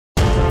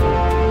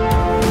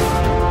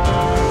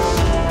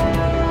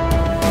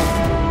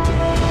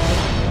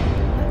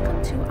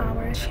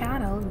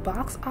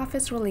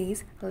office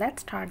release.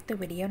 Let's start the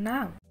video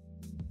now.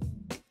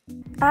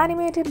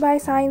 Animated by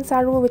Sain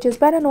Saru, which is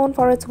better known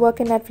for its work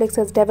in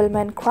Netflix's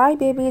Devilman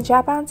Crybaby,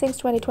 Japan Sings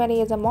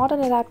 2020 is a modern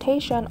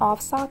adaptation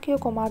of Sakio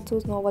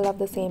Komatsu's novel of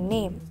the same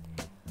name.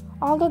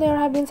 Although there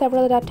have been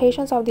several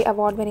adaptations of the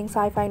award-winning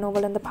sci-fi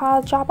novel in the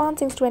past, Japan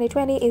Sings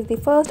 2020 is the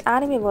first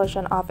anime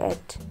version of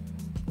it.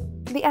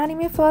 The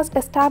anime first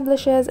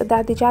establishes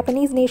that the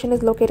Japanese nation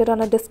is located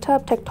on a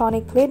disturbed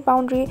tectonic plate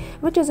boundary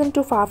which isn't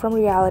too far from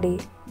reality.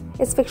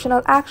 Its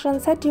fictional action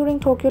set during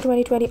Tokyo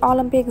 2020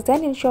 Olympics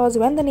then ensures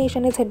when the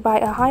nation is hit by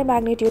a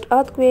high-magnitude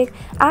earthquake.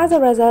 As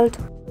a result,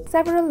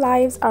 several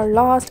lives are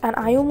lost and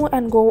Ayumu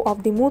and Go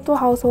of the Muto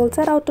household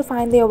set out to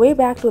find their way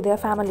back to their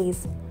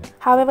families.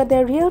 However,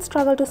 their real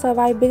struggle to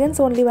survive begins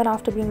only when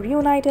after being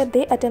reunited,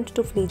 they attempt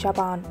to flee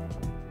Japan.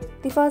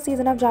 The first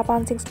season of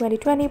Japan Sings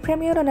 2020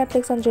 premiered on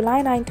Netflix on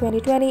July 9,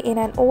 2020 in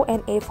an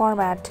ONA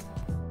format.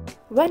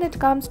 When it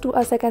comes to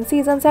a second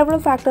season, several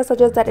factors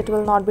suggest that it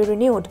will not be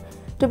renewed.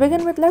 To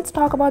begin with, let's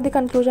talk about the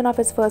conclusion of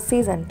its first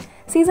season.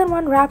 Season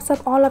 1 wraps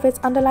up all of its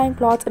underlying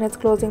plots in its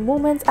closing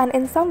moments, and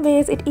in some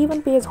ways it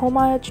even pays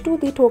homage to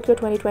the Tokyo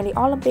 2020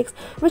 Olympics,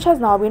 which has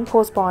now been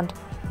postponed.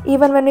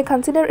 Even when we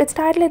consider its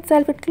title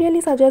itself, it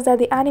clearly suggests that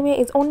the anime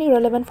is only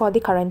relevant for the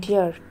current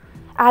year.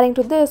 Adding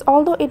to this,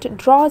 although it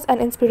draws an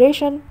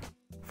inspiration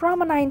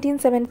from a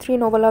 1973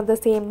 novel of the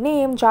same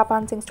name,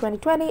 Japan Sings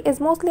 2020 is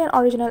mostly an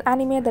original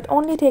anime that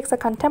only takes a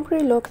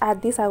contemporary look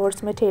at the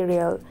source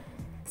material.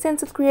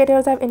 Since its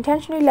creators have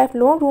intentionally left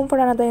no room for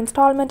another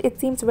installment, it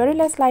seems very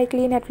less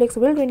likely Netflix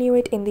will renew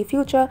it in the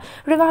future,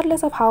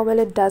 regardless of how well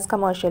it does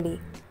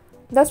commercially.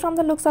 Thus, from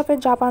the looks of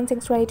it, Japan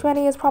Sings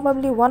 2020 is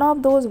probably one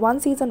of those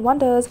one-season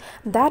wonders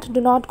that do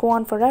not go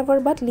on forever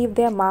but leave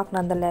their mark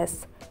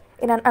nonetheless.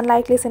 In an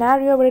unlikely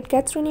scenario where it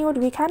gets renewed,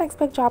 we can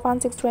expect Japan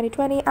Sings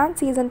 2020 and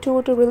Season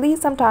 2 to release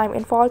sometime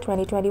in fall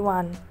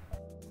 2021.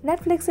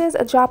 Netflix's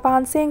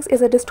Japan Sings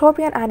is a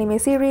dystopian anime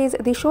series.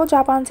 The show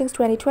Japan Sings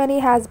 2020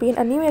 has been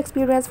a new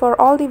experience for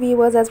all the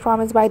viewers as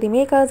promised by the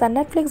makers, and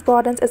Netflix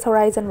broadens its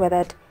horizon with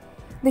it.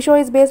 The show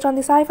is based on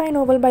the sci-fi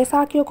novel by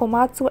Sakio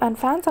Komatsu, and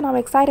fans are now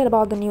excited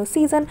about the new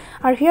season.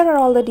 Here are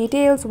all the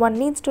details one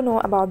needs to know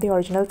about the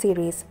original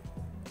series.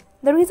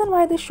 The reason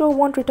why this show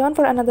won't return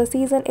for another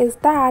season is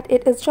that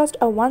it is just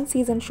a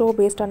one-season show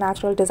based on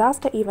natural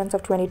disaster events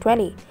of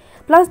 2020.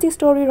 Plus, the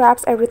story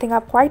wraps everything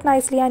up quite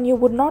nicely, and you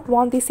would not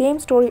want the same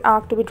story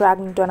arc to be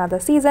dragged into another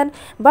season.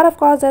 But of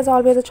course, there's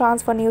always a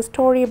chance for new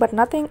story, but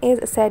nothing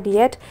is said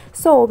yet,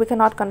 so we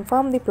cannot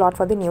confirm the plot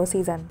for the new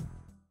season.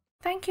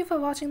 Thank you for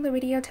watching the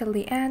video till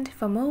the end.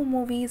 For more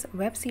movies,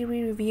 web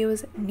series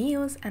reviews,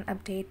 news and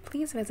update,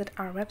 please visit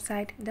our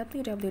website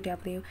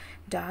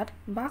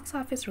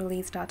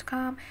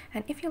www.boxofficerelease.com,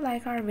 and if you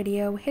like our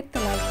video, hit the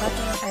like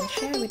button and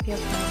share with your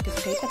friends to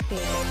stay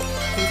updated.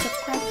 Please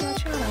subscribe to our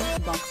channel,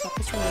 Box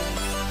Office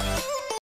Release.